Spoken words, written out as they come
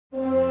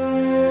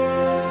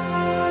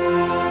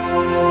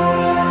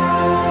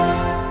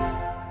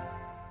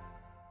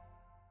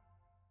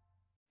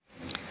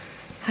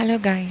Hello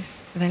guys,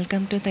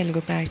 welcome to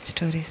Telugu pride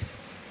stories.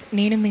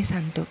 నేను మీ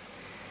సంతు.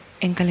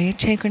 ఇంకా late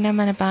చేయకుండా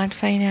మన పార్ట్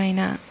 5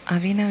 అయిన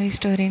నవి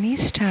స్టోరీని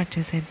స్టార్ట్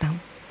చేసేద్దాం.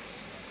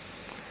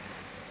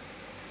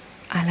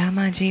 అలా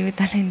మా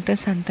జీవితాలు ఎంతో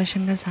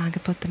సంతోషంగా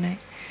సాగిపోతున్నాయి.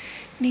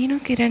 నేను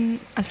కిరణ్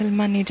అసలు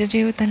మా నిజ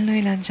జీవితంలో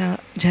ఇలా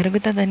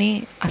జరుగుతుందని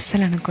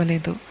అస్సలు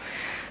అనుకోలేదు.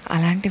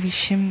 అలాంటి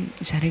విషయం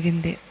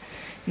జరిగింది.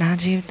 నా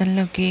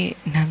జీవితంలోకి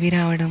నవి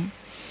రావడం,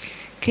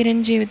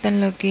 కిరణ్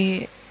జీవితంలోకి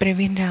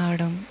ప్రవీణ్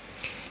రావడం,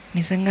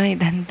 నిజంగా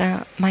ఇదంతా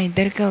మా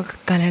ఇద్దరికి ఒక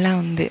కలలా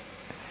ఉంది.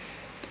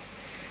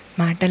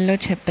 మాటల్లో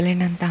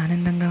చెప్పలేనంత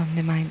ఆనందంగా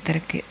ఉంది మా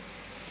ఇద్దరికి.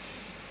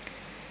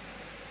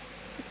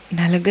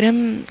 నలుగురం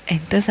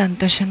ఎంతో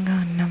సంతోషంగా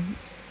ఉన్నాం.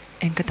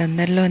 ఇంకా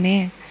తొందరలోనే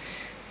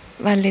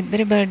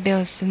వాళ్ళిద్దరి బర్త్డే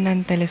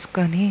వస్తుందని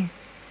తెలుసుకొని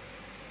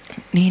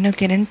నేను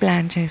కిరణ్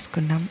ప్లాన్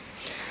చేసుకున్నాం.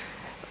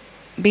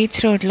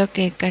 బీచ్ రోడ్లో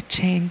కేక్ కట్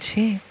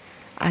చేయించి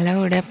అలా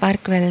ఉడా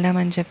పార్క్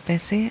వెళ్దామని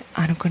చెప్పేసి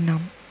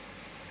అనుకున్నాం.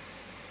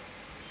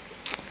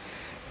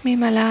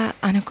 మేము అలా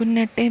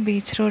అనుకున్నట్టే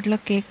బీచ్ రోడ్లో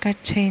కేక్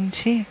కట్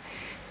చేయించి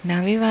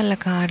నవి వాళ్ళ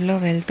కారులో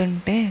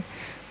వెళ్తుంటే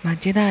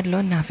మధ్యదారిలో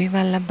నవి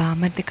వాళ్ళ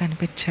బామ్మర్ది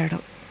కనిపించాడు.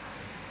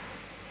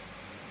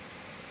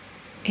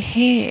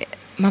 హే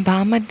మా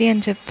బామ్మర్ది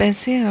అని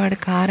చెప్పేసి వాడు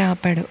కారు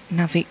ఆపాడు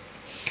నవి.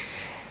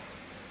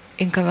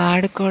 ఇంకా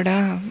వాడు కూడా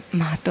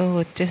మాతో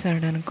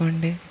వచ్చేసాడు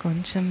అనుకోండి.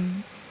 కొంచెం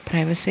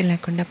ప్రైవసీ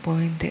లేకుండా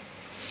పోయింది.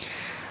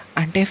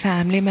 అంటే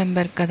ఫ్యామిలీ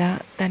మెంబర్ కదా,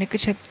 తనకి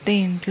చెప్తే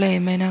ఇంట్లో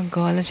ఏమైనా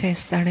గోల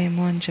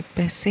చేస్తాడేమో అని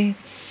చెప్పేసి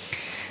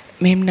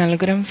మేము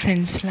నలుగురం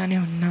ఫ్రెండ్స్లానే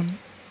ఉన్నాం.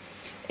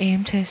 ఏం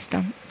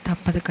చేస్తాం,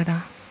 తప్పదు కదా.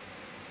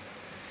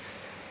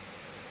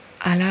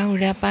 అలా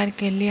ఉడా పార్క్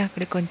వెళ్ళి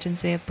అక్కడ కొంచెం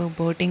సేపు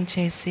బోటింగ్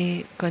చేసి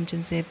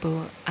కొంచెం సేపు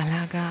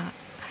అలాగా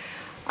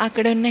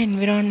అక్కడ ఉన్న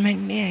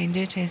ఎన్విరాన్మెంట్ని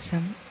ఎంజాయ్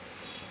చేసాం.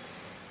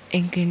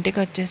 ఇంటికి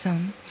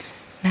వచ్చేసాం.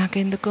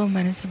 నాకెందుకో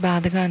మనసు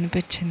బాధగా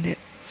అనిపించింది.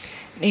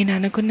 నేను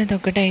అనుకున్నది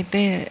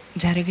ఒకటైతే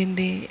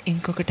జరిగింది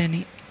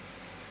ఇంకొకటని.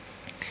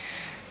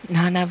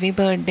 నా నవి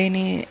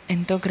బర్త్డేని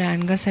ఎంతో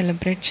గ్రాండ్గా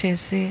సెలబ్రేట్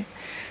చేసి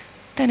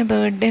తన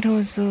బర్త్డే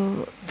రోజు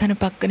తన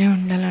పక్కనే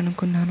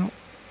ఉండాలనుకున్నాను.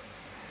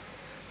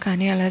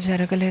 కానీ అలా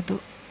జరగలేదు.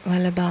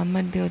 వాళ్ళ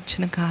బామ్మర్ది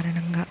వచ్చిన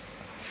కారణంగా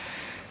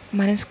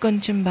మనసు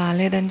కొంచెం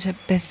బాగాలేదని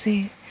చెప్పేసి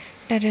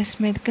టెర్రస్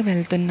మీదకి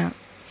వెళ్తున్నా.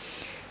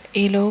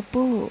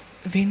 ఈలోపు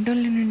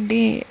విండోల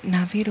నుండి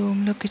నవి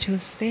రూమ్లోకి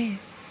చూస్తే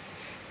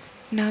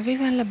నవి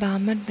వాళ్ళ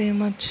బామ్మర్ది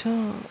ఏమొచ్చో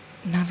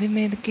నవి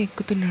మీదకి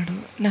ఎక్కుతున్నాడు.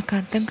 నాకు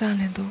అర్థం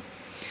కాలేదు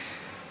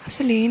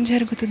అసలు ఏం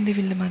జరుగుతుంది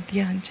వీళ్ళ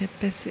మధ్య అని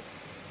చెప్పేసి.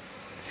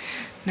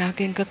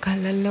 నాకు ఇంకా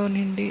కళ్ళల్లో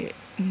నుండి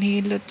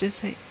నీళ్ళు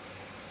వచ్చేసాయి.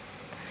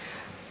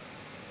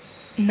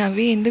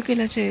 నవి ఎందుకు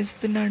ఇలా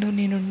చేస్తున్నాడు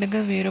నేను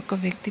ఉండగా వేరొక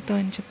వ్యక్తితో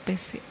అని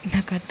చెప్పేసి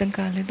నాకు అర్థం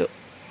కాలేదు.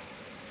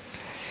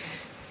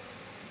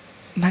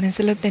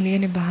 మనసులో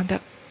తెలియని బాధ.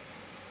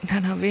 నా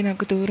నవ్వి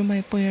నాకు దూరం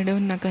అయిపోయాడు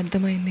అని నాకు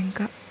అర్థమైంది.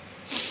 ఇంకా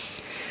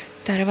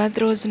తర్వాత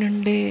రోజు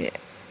నుండి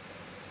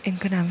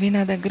ఇంకా నవ్వి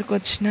నా దగ్గరకు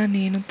వచ్చినా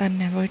నేను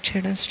తనని అవాయిడ్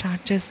చేయడం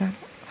స్టార్ట్ చేశాను.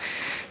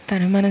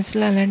 తన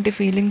మనసులో అలాంటి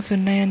ఫీలింగ్స్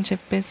ఉన్నాయని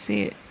చెప్పేసి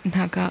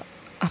నాకు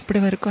అప్పటి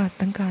వరకు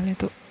అర్థం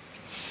కాలేదు.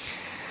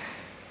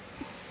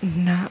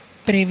 నా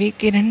ప్రవీ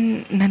కిరణ్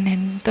నన్ను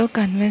ఎంతో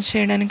కన్విన్స్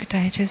చేయడానికి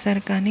ట్రై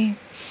చేశారు. కానీ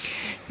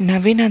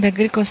నవి నా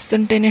దగ్గరికి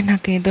వస్తుంటేనే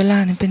నాకు ఏదోలా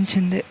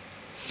అనిపించింది.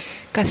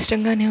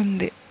 కష్టంగానే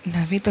ఉంది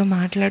నవితో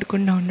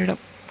మాట్లాడకుండా ఉండడం.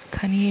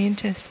 కానీ ఏం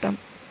చేస్తాం,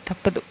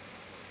 తప్పదు.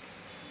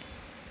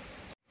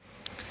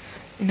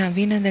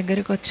 నవి నా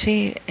దగ్గరకు వచ్చి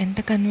ఎంత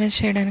కన్విన్స్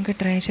చేయడానికి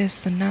ట్రై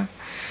చేస్తున్నా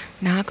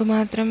నాకు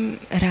మాత్రం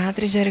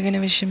రాత్రి జరిగిన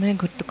విషయమే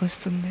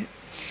గుర్తుకొస్తుంది.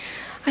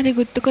 అది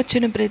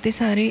గుర్తుకొచ్చిన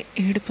ప్రతిసారి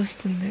ఏడుపు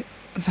వస్తుంది.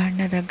 వాడు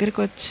నా దగ్గరకు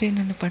వచ్చి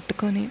నన్ను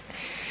పట్టుకొని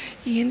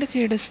ఎందుకు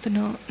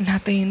ఏడుస్తున్నావు,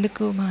 నాతో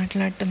ఎందుకు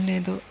మాట్లాడటం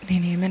లేదు,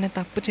 నేను ఏమైనా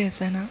తప్పు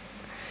చేశానా,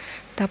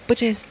 తప్పు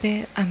చేస్తే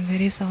ఐఎమ్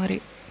వెరీ సారీ,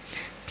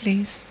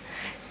 ప్లీజ్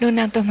నువ్వు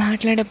నాతో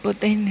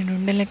మాట్లాడకపోతే నేను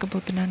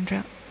ఉండలేకపోతున్నాను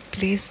రా,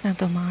 ప్లీజ్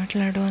నాతో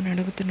మాట్లాడు అని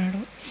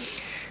అడుగుతున్నాడు.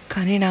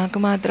 కానీ నాకు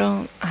మాత్రం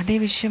అదే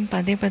విషయం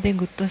పదే పదే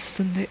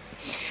గుర్తొస్తుంది.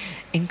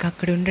 ఇంకా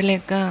అక్కడ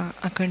ఉండలేక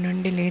అక్కడి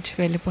నుండి లేచి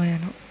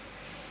వెళ్ళిపోయాను.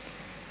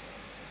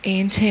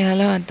 ఏం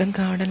చేయాలో అర్థం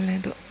కావడం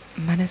లేదు.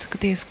 మనసుకు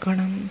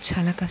తీసుకోవడం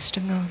చాలా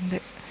కష్టంగా ఉంది.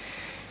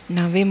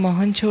 నవ్వి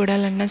మొహం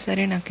చూడాలన్నా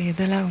సరే నాకు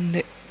ఏదోలా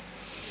ఉంది.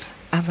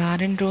 ఆ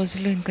వారం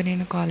రోజులు ఇంకా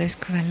నేను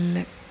కాలేజ్కి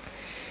వెళ్ళలే.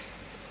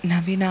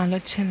 నవీన్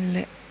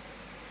ఆలోచనలే.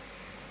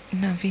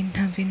 నవీన్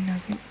నవీన్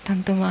నవీన్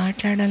తనతో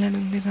మాట్లాడాలని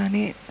ఉంది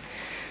కానీ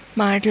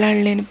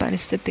మాట్లాడలేని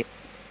పరిస్థితి.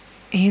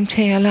 ఏం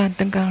చేయాలో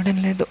అర్థం కావడం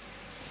లేదు.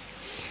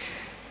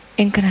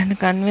 ఇంకా నన్ను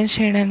కన్విన్స్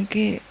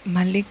చేయడానికి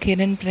మళ్ళీ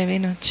కిరణ్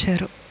ప్రవీణ్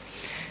వచ్చారు.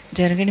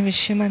 జరిగిన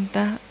విషయం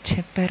అంతా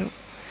చెప్పారు.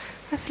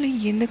 అసలు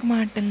ఎందుకు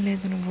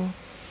మాట్లాడలేదు నువ్వు,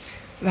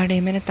 వాడు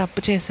ఏమైనా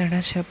తప్పు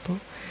చేశాడా చెప్పు,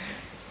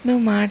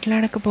 నువ్వు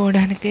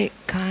మాట్లాడకపోవడానికి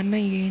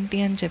కారణం ఏంటి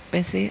అని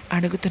చెప్పేసి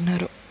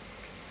అడుగుతున్నారు.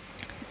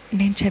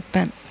 నేను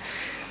చెప్పాను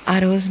ఆ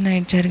రోజు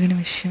నైట్ జరిగిన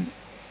విషయం.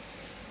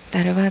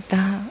 తర్వాత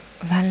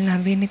వాళ్ళ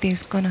నవ్విని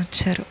తీసుకొని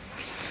వచ్చారు.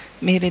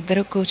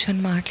 మీరిద్దరూ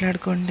కూర్చొని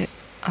మాట్లాడుకోండి,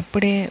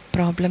 అప్పుడే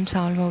ప్రాబ్లం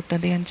సాల్వ్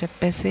అవుతుంది అని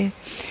చెప్పేసి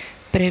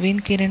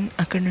ప్రవీణ్ కిరణ్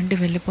అక్కడి నుండి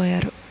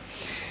వెళ్ళిపోయారు.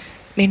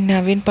 నేను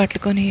నవీన్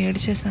పట్టుకొని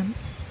ఏడ్చేశాను.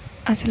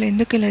 అసలు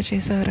ఎందుకు ఇలా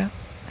చేసావురా,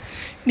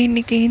 నేను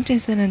నీకేం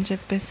చేశానని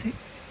చెప్పేసి.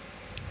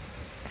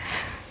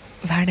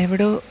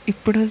 వాడెవడో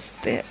ఇప్పుడు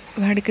వస్తే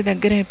వాడికి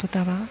దగ్గర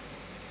అయిపోతావా?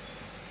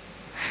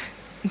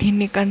 నేను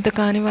నీకు అంత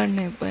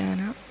కానివాడిని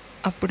అయిపోయానా?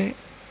 అప్పుడే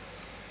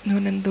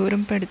నువ్వు నన్ను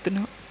దూరం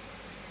పెడుతున్నావు.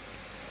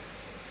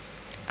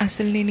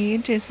 అసలు నేను ఏం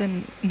చేశాను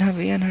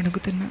నవ్వి అని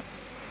అడుగుతున్నా.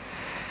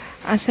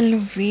 అసలు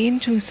నువ్వేం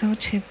చూసావు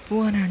చెప్పు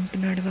అని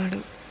అంటున్నాడు వాడు.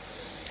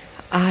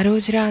 ఆ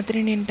రోజు రాత్రి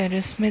నేను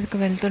టెర్రస్ మీదకి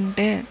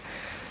వెళ్తుంటే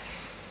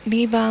నీ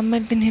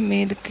బామ్మర్ది నీ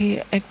మీదకి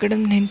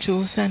ఎక్కడం నేను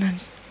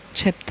చూశానని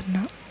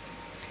చెప్తున్నా.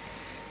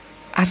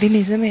 అది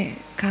నిజమే,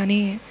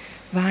 కానీ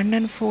వాడు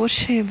నన్ను ఫోర్స్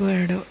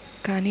చేయబోయాడు,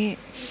 కానీ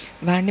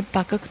వాడిని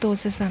పక్కకు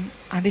తోసేసాను.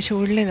 అది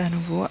చూడలేదా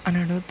నువ్వు అని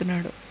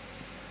అడుగుతున్నాడు.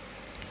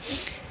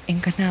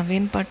 ఇంకా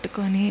నవ్విని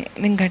పట్టుకొని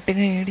నేను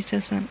గట్టిగా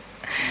ఏడిచేసాను.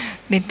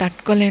 నేను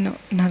తట్టుకోలేను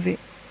నవ్వి.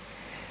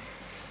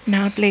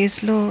 నా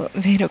ప్లేస్లో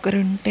వేరొకరు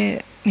ఉంటే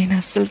నేను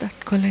అస్సలు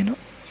తట్టుకోలేను.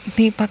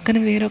 నీ పక్కన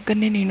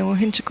వేరొకరిని నేను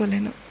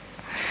ఊహించుకోలేను.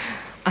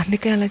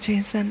 అందుకే అలా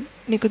చేశాను.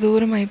 నీకు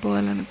దూరం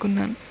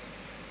అయిపోవాలనుకున్నాను.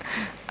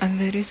 ఐఎమ్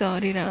వెరీ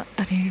సారీ రా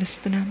అని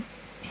ఏడుస్తున్నాను.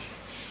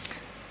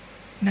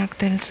 నాకు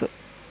తెలుసు,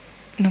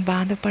 నువ్వు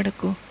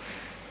బాధపడకు.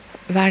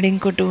 వాడు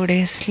ఇంకో 2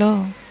 డేస్లో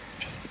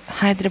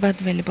హైదరాబాద్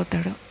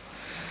వెళ్ళిపోతాడు.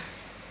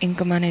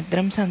 ఇంక మన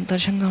ఇద్దరం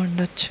సంతోషంగా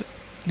ఉండొచ్చు.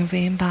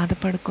 నువ్వేం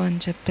బాధపడుకో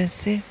అని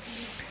చెప్పేసి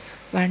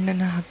వాడు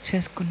నన్ను హక్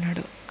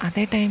చేసుకున్నాడు.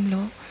 అదే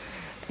టైంలో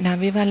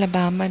నవ్వి వాళ్ళ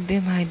బామ్మర్ది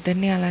మా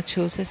ఇద్దరిని అలా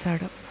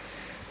చూసేశాడు.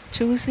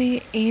 చూసి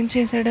ఏం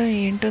చేశాడో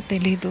ఏంటో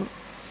తెలీదు.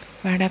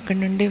 వాడు అక్కడి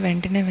నుండి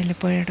వెంటనే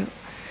వెళ్ళిపోయాడు.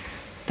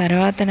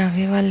 తర్వాత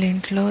నవ్వి వాళ్ళ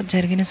ఇంట్లో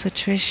జరిగిన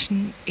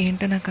సిచ్యువేషన్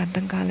ఏంటో నాకు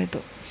అర్థం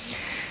కాలేదు.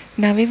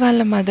 నవ్వి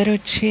వాళ్ళ మదర్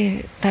వచ్చి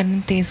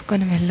తనని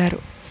తీసుకొని వెళ్ళారు.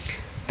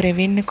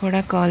 ప్రవీణ్ని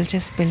కూడా కాల్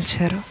చేసి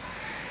పిలిచారు.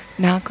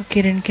 నాకు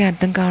కిరణ్కి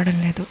అర్థం కావడం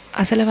లేదు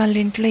అసలు వాళ్ళ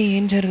ఇంట్లో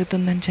ఏం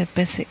జరుగుతుందని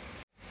చెప్పేసి.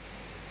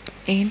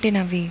 ఏంటి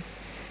నవ్వి,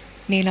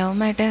 నీ లవ్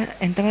మ్యాటర్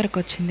ఎంతవరకు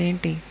వచ్చింది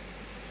ఏంటి?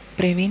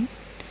 ప్రవీణ్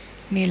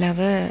నీ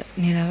లవ్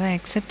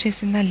యాక్సెప్ట్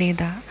చేసిందా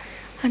లేదా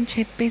అని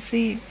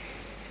చెప్పేసి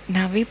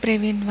నవ్వి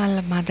ప్రవీణ్ వాళ్ళ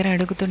మదర్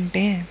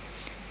అడుగుతుంటే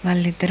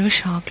వాళ్ళిద్దరూ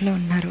షాక్లో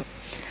ఉన్నారు.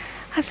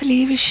 అసలు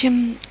ఈ విషయం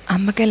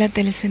అమ్మకి ఎలా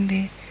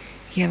తెలిసింది,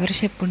 ఎవరు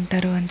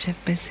చెప్పుంటారు అని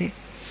చెప్పేసి.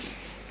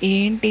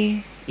 ఏంటి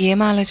ఏం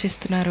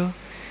ఆలోచిస్తున్నారు,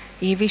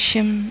 ఈ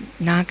విషయం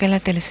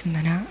నాకెలా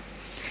తెలిసిందనా?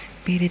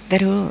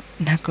 వీరిద్దరూ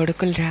నా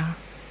కొడుకులరా,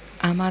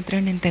 ఆ మాత్రం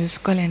నేను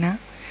తెలుసుకోలేనా?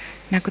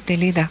 నాకు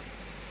తెలీదా?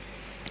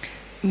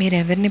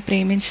 మీరెవరిని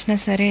ప్రేమించినా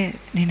సరే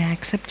నేను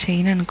యాక్సెప్ట్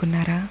చేయను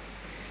అనుకున్నారా?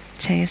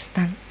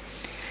 చేస్తాను.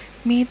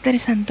 మీ ఇద్దరి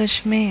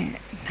సంతోషమే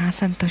నా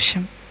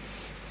సంతోషం.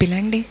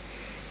 పిలండి,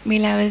 మీ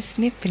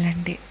లవర్స్ని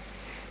పిలండి.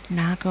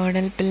 నా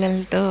కోడలి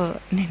పిల్లలతో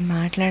నేను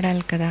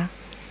మాట్లాడాలి కదా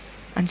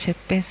అని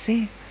చెప్పేసి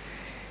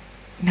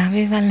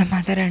నవ్వి వాళ్ళ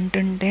మదర్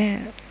అంటుంటే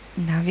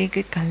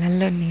నవ్వికి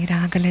కళ్ళల్లో నీరు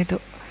ఆగలేదు.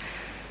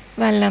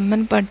 వాళ్ళ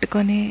అమ్మని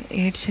పట్టుకొని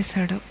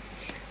ఏడ్చేశాడు.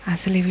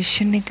 అసలు ఈ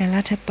విషయం నీకు ఎలా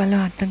చెప్పాలో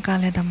అర్థం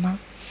కాలేదమ్మా,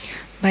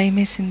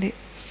 భయమేసింది.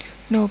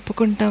 నువ్వు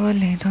ఒప్పుకుంటావో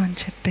లేదో అని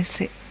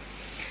చెప్పేసి.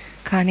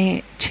 కానీ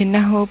చిన్న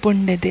హోప్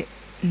ఉండేది,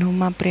 నువ్వు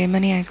మా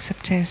ప్రేమని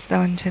యాక్సెప్ట్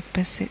చేస్తావు అని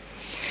చెప్పేసి.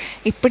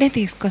 ఇప్పుడే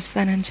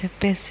తీసుకొస్తానని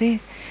చెప్పేసి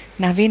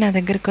నవ్వి నా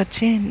దగ్గరికి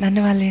వచ్చి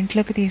నన్ను వాళ్ళ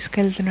ఇంట్లోకి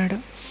తీసుకెళ్తున్నాడు.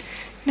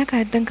 నాకు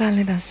అర్థం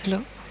కాలేదు అసలు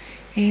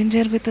ఏం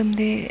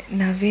జరుగుతుంది,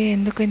 నవ్వి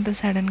ఎందుకు ఇంత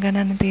సడన్గా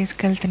నన్ను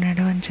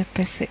తీసుకెళ్తున్నాడు అని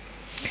చెప్పేసి.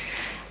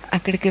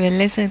 అక్కడికి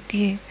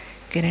వెళ్ళేసరికి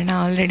కిరణ్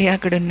ఆల్రెడీ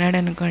అక్కడ ఉన్నాడు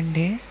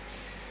అనుకోండి.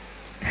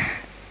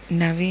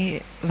 నవ్వి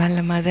వాళ్ళ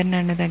మదర్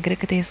నన్ను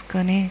దగ్గరికి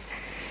తీసుకొని,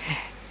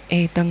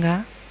 ఏతంగా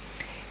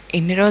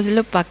ఇన్ని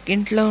రోజులు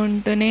పక్కింట్లో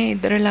ఉంటూనే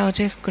ఇద్దరు లవ్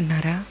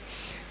చేసుకున్నారా?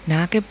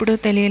 నాకెప్పుడూ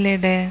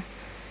తెలియలేదే.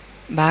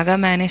 బాగా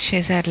మేనేజ్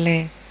చేశారులే,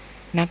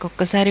 నాకు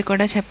ఒక్కసారి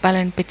కూడా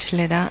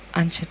చెప్పాలనిపించలేదా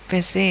అని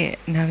చెప్పేసి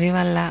నవ్వి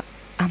వాళ్ళ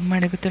అమ్మ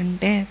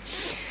అడుగుతుంటే,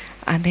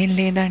 అదేం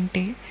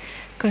లేదంటే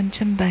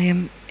కొంచెం భయం,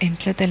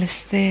 ఇంట్లో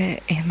తెలిస్తే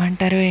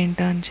ఏమంటారో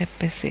ఏంటో అని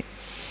చెప్పేసి.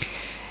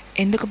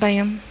 ఎందుకు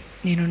భయం,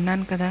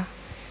 నేనున్నాను కదా,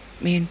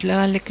 మీ ఇంట్లో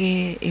వాళ్ళకి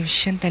ఈ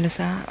విషయం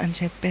తెలుసా అని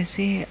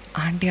చెప్పేసి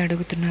ఆంటీ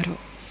అడుగుతున్నారు.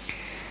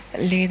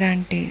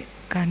 లేదంటే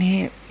కానీ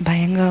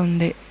భయంగా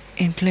ఉంది,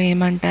 ఇంట్లో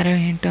ఏమంటారో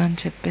ఏంటో అని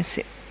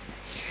చెప్పేసి.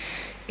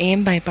 ఏం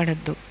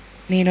భయపడద్దు,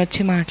 నేను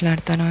వచ్చి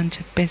మాట్లాడతాను అని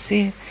చెప్పేసి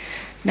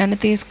నన్ను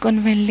తీసుకొని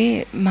వెళ్ళి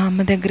మా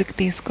అమ్మ దగ్గరికి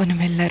తీసుకొని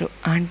వెళ్ళారు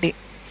ఆంటీ.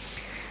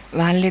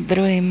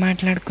 వాళ్ళిద్దరూ ఏం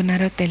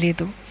మాట్లాడుకున్నారో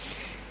తెలీదు,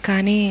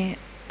 కానీ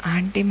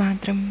ఆంటీ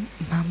మాత్రం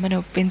మా అమ్మని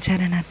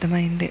ఒప్పించారని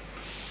అర్థమైంది.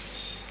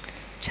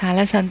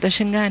 చాలా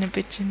సంతోషంగా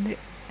అనిపించింది.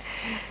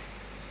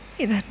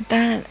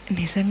 ఇదంతా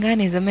నిజంగా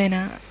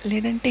నిజమేనా,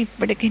 లేదంటే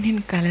ఇప్పటికీ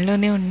నేను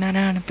కలలోనే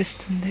ఉన్నానా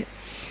అనిపిస్తుంది.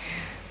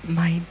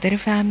 మా ఇద్దరి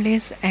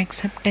ఫ్యామిలీస్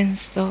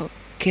యాక్సెప్టెన్స్తో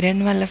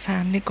కిరణ్ వాళ్ళ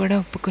ఫ్యామిలీ కూడా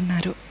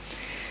ఒప్పుకున్నారు.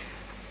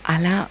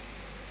 అలా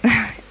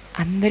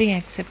అందరి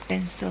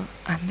యాక్సెప్టెన్స్తో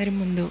అందరి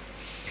ముందు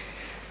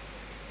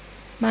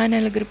మా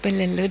 4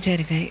 పెళ్ళిళ్ళు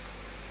జరిగాయి.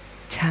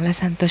 చాలా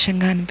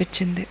సంతోషంగా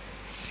అనిపించింది.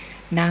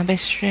 నా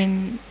బెస్ట్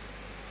ఫ్రెండ్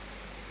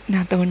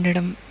నాతో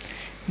ఉండడం,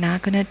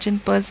 నాకు నచ్చిన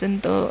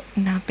పర్సన్తో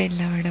నా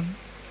పెళ్ళి అవ్వడం,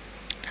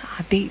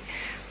 అది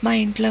మా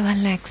ఇంట్లో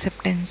వాళ్ళ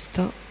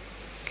యాక్సెప్టెన్స్తో.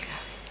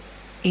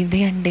 ఇది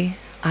అండి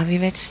అవి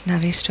వెడ్స్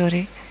నవి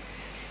స్టోరీ.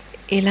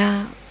 ఇలా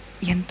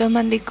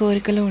ఎంతోమంది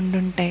కోరికలు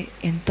ఉండుంటాయి,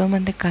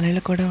 ఎంతోమంది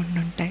కళలు కూడా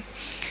ఉండుంటాయి.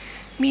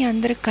 మీ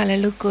అందరి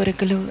కళలు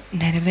కోరికలు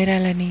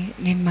నెరవేరాలని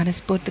నేను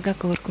మనస్ఫూర్తిగా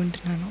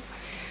కోరుకుంటున్నాను.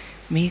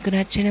 మీకు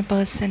నచ్చిన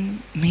పర్సన్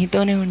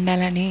మీతోనే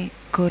ఉండాలని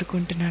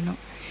కోరుకుంటున్నాను.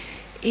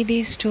 ఇది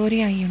స్టోరీ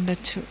అయి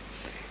ఉండొచ్చు,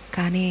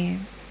 కానీ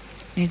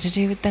నిజ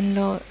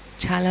జీవితంలో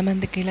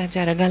చాలామందికి ఇలా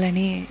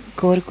జరగాలని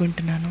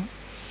కోరుకుంటున్నాను.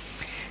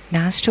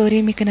 నా స్టోరీ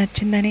మీకు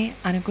నచ్చిందని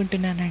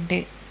అనుకుంటున్నానండి.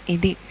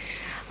 ఇది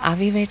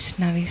Avi weds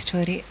Navi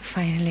story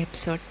final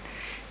episode.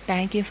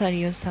 Thank you for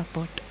your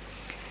support.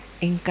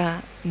 ఇంకా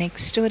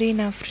నెక్స్ట్ స్టోరీ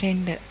నా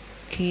ఫ్రెండ్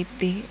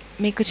కీర్తి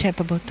మీకు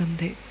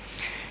చెప్పబోతుంది.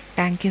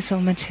 Thank you so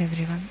much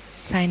everyone.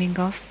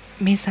 Signing off,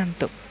 మీ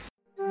సంతు.